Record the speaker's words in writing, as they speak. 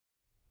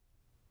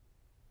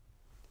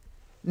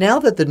Now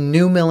that the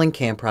new milling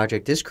CAM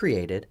project is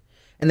created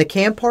and the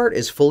CAM part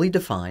is fully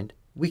defined,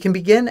 we can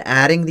begin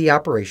adding the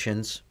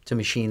operations to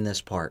machine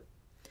this part.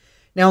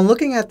 Now, in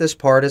looking at this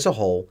part as a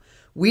whole,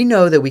 we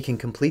know that we can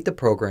complete the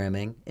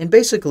programming in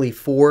basically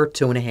 4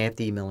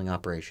 2.5D milling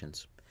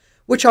operations,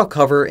 which I'll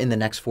cover in the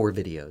next 4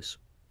 videos.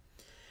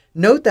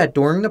 Note that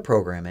during the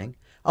programming,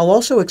 I'll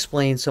also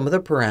explain some of the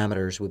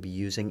parameters we'll be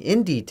using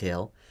in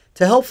detail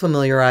to help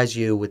familiarize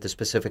you with the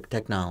specific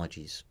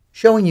technologies,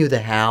 showing you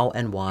the how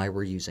and why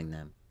we're using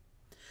them.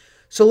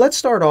 So let's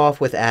start off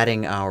with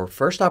adding our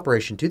first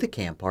operation to the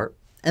CAM part,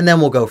 and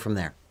then we'll go from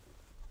there.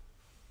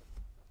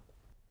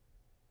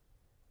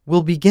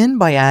 We'll begin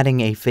by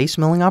adding a face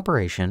milling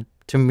operation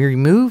to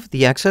remove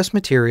the excess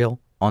material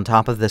on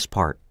top of this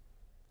part.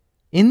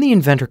 In the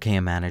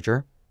InventorCAM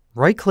Manager,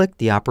 right-click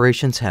the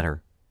operations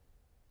header.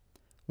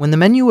 When the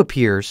menu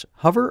appears,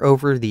 hover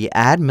over the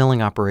Add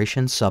Milling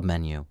Operations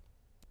submenu.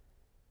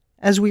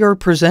 As we are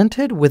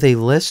presented with a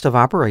list of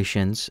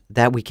operations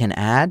that we can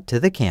add to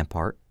the CAM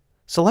part,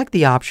 select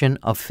the option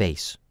of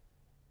Face.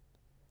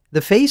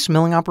 The Face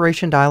Milling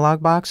Operation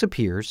dialog box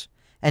appears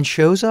and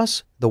shows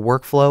us the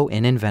workflow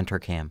in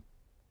InventorCAM.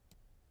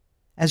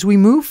 As we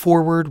move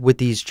forward with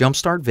these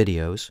Jumpstart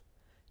videos,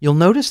 you'll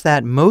notice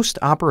that most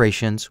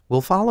operations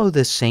will follow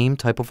this same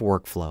type of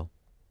workflow.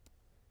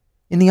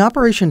 In the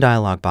Operation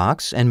dialog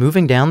box and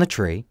moving down the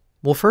tree,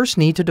 we'll first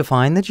need to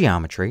define the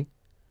geometry,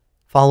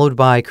 followed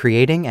by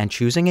creating and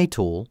choosing a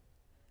tool,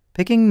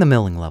 picking the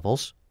milling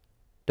levels,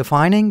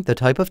 defining the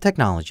type of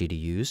technology to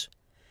use,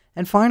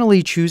 and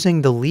finally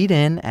choosing the lead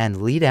in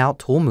and lead out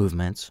tool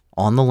movements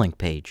on the link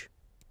page.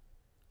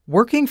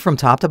 Working from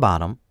top to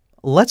bottom,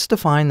 let's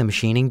define the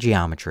machining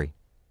geometry.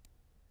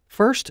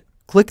 First,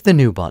 click the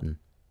New button.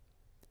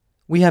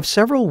 We have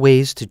several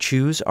ways to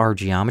choose our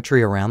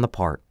geometry around the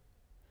part.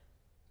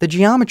 The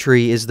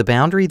geometry is the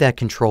boundary that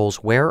controls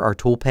where our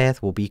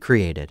toolpath will be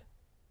created.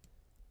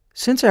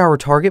 Since our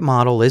target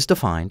model is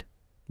defined,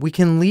 we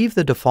can leave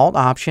the default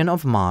option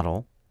of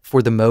Model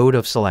for the mode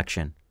of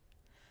selection.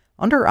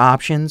 Under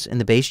Options in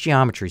the Base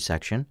Geometry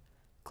section,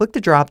 click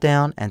the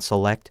drop-down and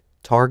select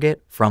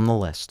Target from the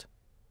list.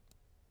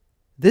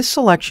 This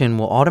selection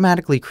will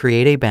automatically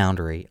create a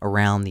boundary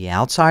around the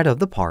outside of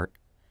the part,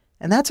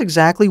 and that's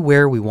exactly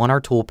where we want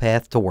our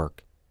toolpath to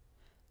work.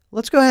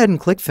 Let's go ahead and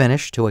click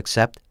Finish to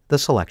accept the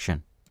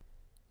selection.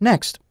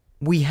 Next,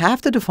 we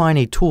have to define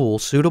a tool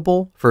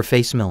suitable for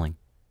face milling.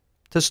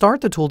 To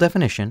start the tool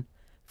definition,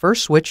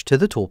 first switch to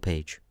the Tool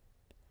page.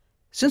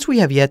 Since we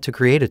have yet to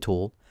create a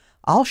tool,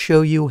 I'll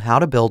show you how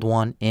to build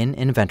one in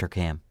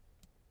InventorCAM.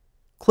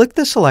 Click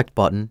the Select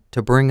button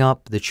to bring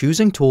up the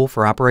Choosing Tool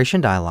for Operation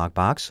dialog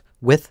box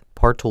with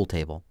Part Tool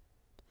Table.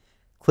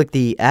 Click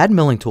the Add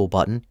Milling Tool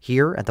button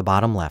here at the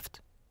bottom left.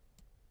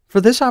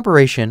 For this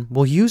operation,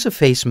 we'll use a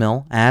face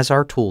mill as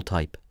our tool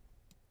type.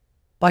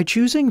 By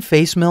choosing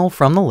Face Mill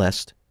from the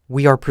list,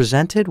 we are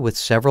presented with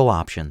several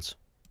options.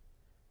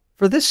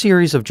 For this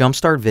series of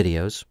Jumpstart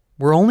videos,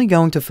 we're only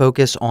going to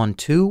focus on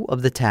 2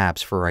 of the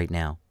tabs for right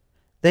now.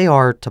 They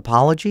are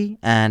Topology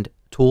and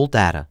Tool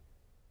Data.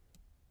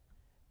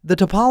 The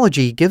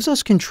topology gives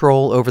us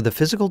control over the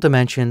physical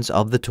dimensions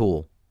of the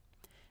tool.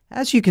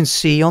 As you can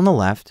see on the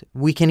left,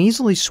 we can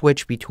easily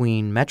switch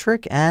between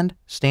metric and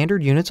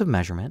standard units of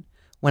measurement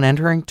when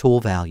entering tool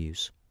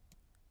values.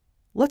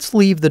 Let's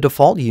leave the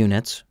default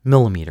units,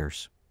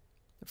 millimeters.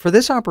 For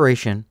this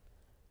operation,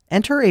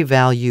 enter a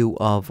value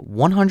of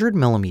 100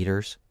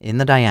 millimeters in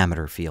the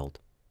diameter field.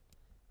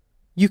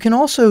 You can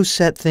also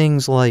set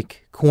things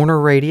like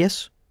corner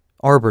radius,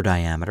 arbor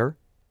diameter,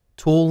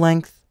 tool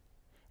length,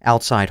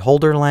 outside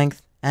holder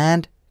length,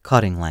 and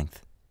cutting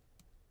length.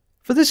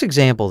 For this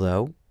example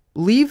though,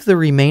 leave the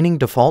remaining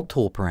default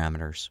tool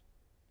parameters.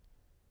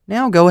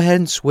 Now go ahead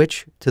and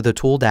switch to the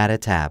Tool Data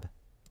tab.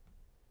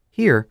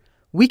 Here,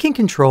 we can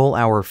control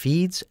our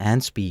feeds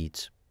and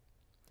speeds.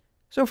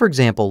 So for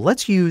example,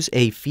 let's use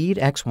a feed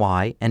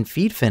XY and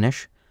feed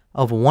finish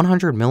of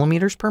 100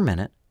 millimeters per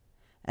minute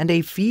and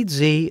a feed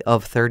Z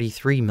of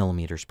 33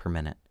 millimeters per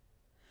minute.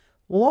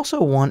 We'll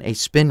also want a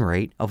spin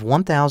rate of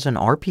 1000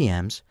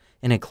 RPMs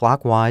in a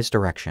clockwise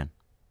direction.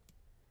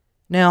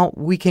 Now,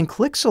 we can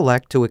click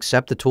Select to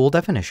accept the tool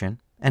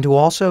definition and to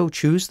also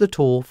choose the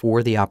tool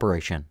for the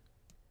operation.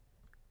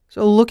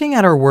 So looking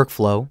at our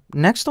workflow,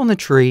 next on the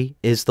tree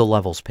is the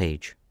Levels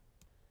page.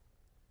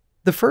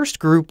 The first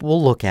group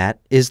we'll look at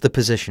is the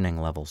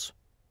positioning levels.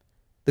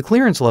 The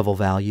clearance level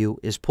value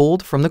is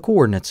pulled from the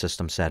coordinate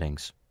system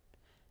settings.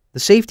 The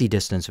safety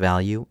distance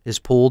value is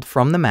pulled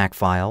from the MAC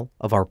file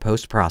of our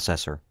post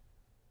processor.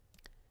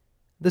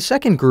 The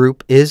second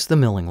group is the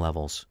milling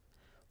levels,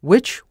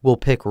 which we'll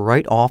pick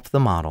right off the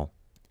model.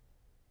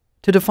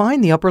 To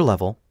define the upper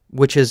level,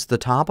 which is the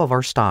top of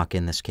our stock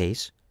in this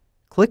case,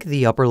 click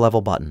the upper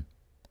level button.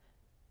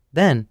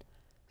 Then,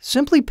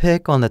 simply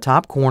pick on the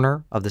top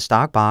corner of the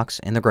stock box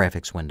in the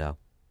graphics window.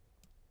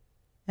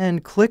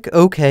 And click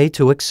OK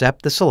to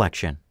accept the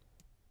selection.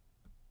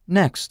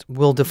 Next,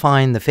 we'll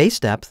define the face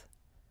depth,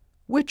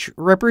 which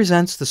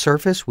represents the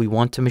surface we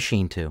want to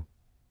machine to.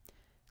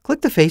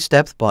 Click the face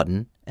depth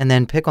button and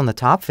then pick on the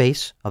top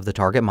face of the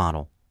target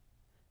model.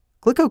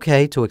 Click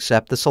OK to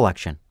accept the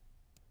selection.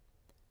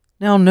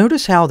 Now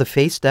notice how the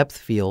face depth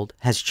field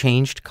has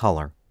changed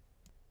color.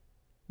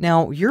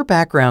 Now your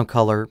background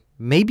color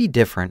may be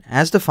different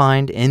as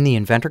defined in the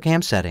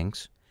InventorCAM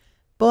settings,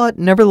 but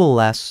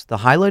nevertheless the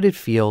highlighted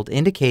field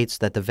indicates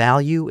that the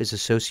value is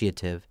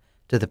associative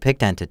to the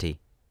picked entity.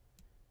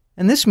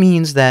 And this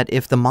means that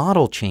if the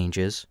model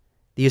changes,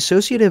 the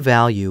associative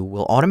value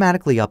will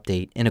automatically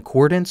update in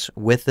accordance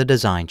with the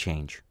design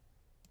change.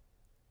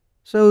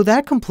 So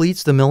that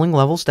completes the milling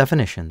levels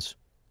definitions.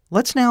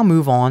 Let's now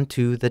move on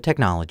to the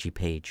technology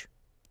page.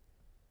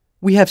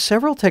 We have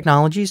several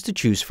technologies to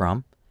choose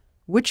from,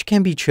 which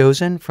can be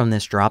chosen from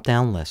this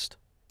drop-down list.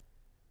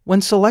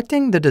 When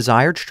selecting the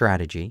desired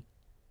strategy,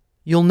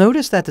 you'll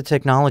notice that the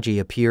technology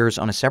appears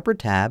on a separate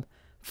tab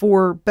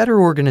for better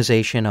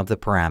organization of the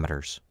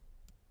parameters.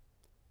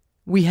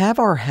 We have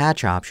our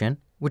hatch option,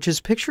 which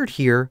is pictured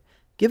here,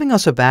 giving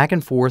us a back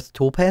and forth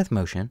toolpath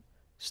motion,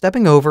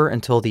 stepping over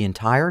until the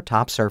entire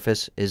top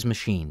surface is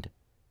machined.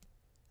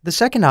 The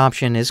second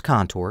option is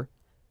contour,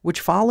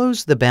 which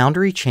follows the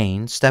boundary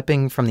chain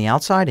stepping from the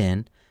outside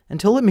in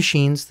until it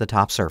machines the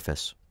top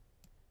surface.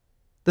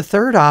 The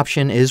third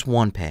option is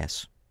one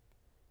pass.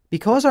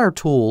 Because our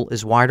tool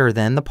is wider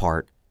than the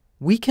part,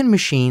 we can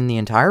machine the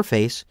entire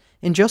face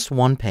in just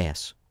one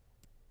pass.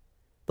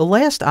 The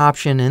last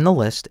option in the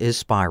list is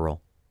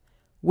spiral,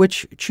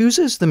 which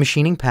chooses the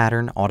machining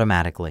pattern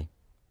automatically.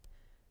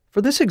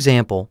 For this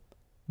example,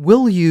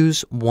 we'll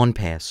use one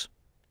pass.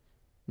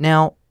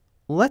 Now,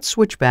 let's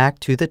switch back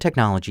to the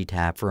Technology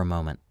tab for a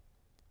moment.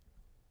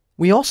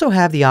 We also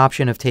have the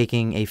option of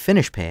taking a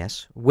Finish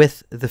pass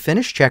with the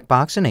Finish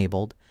checkbox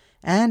enabled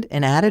and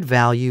an added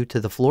value to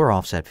the floor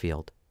offset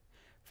field.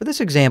 For this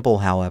example,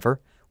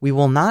 however, we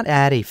will not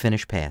add a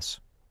Finish pass.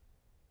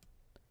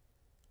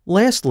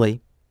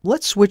 Lastly,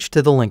 let's switch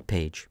to the link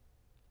page.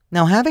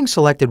 Now, having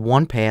selected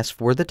one pass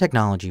for the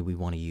technology we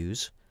want to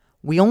use,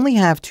 we only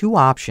have two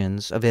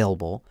options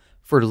available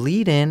for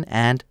lead in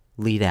and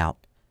lead out.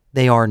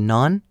 They are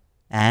none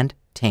and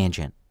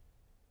tangent.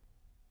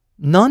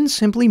 None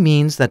simply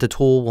means that the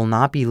tool will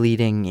not be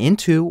leading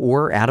into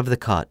or out of the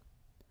cut.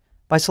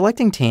 By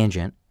selecting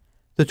tangent,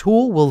 the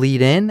tool will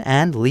lead in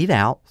and lead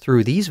out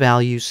through these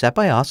values set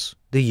by us,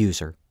 the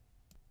user.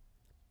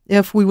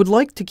 If we would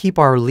like to keep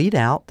our lead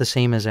out the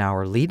same as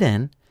our lead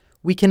in,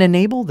 we can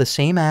enable the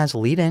Same as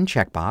Lead In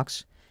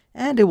checkbox,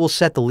 and it will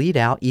set the lead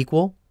out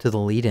equal to the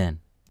lead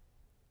in.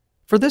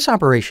 For this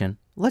operation,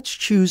 let's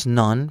choose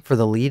none for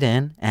the lead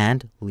in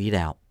and lead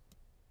out.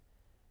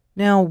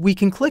 Now we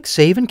can click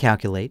Save and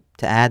Calculate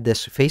to add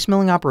this face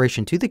milling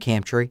operation to the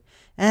CAM tree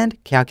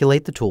and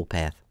calculate the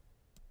toolpath.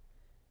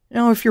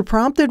 Now if you're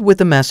prompted with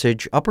the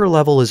message Upper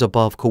Level is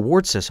above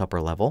coordinates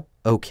Upper Level,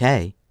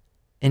 OK,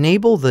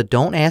 enable the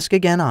Don't Ask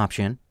Again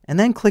option and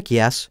then click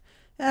Yes,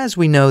 as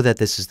we know that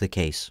this is the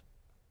case.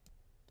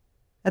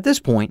 At this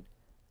point,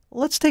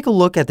 let's take a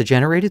look at the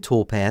generated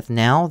toolpath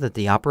now that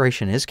the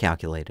operation is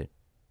calculated.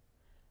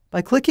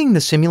 By clicking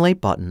the Simulate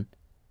button,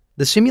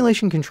 the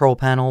simulation control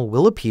panel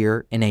will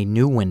appear in a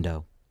new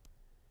window.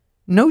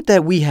 Note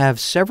that we have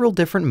several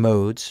different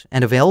modes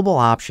and available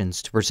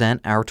options to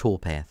present our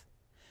toolpath,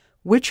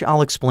 which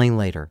I'll explain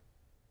later.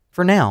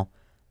 For now,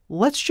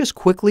 let's just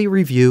quickly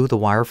review the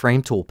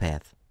wireframe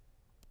toolpath.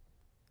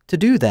 To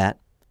do that,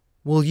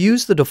 we'll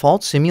use the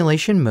default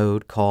simulation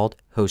mode called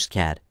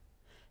HostCAD.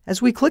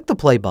 As we click the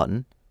play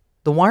button,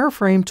 the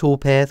wireframe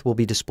toolpath will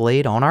be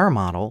displayed on our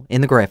model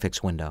in the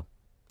graphics window.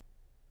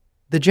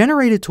 The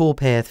generated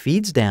toolpath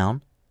feeds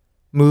down,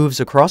 moves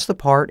across the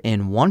part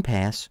in one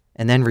pass,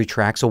 and then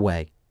retracts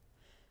away.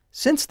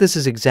 Since this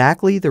is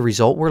exactly the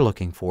result we're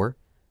looking for,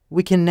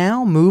 we can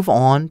now move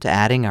on to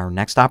adding our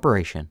next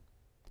operation.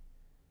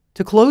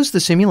 To close the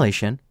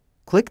simulation,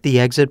 click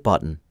the Exit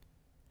button.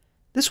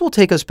 This will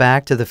take us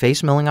back to the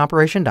face milling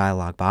operation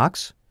dialog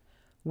box,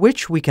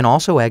 which we can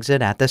also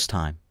exit at this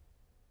time.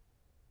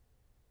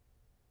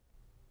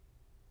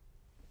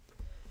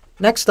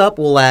 Next up,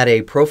 we'll add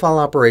a profile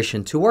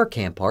operation to our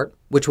CAM part,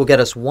 which will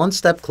get us one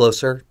step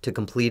closer to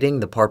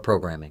completing the part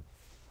programming.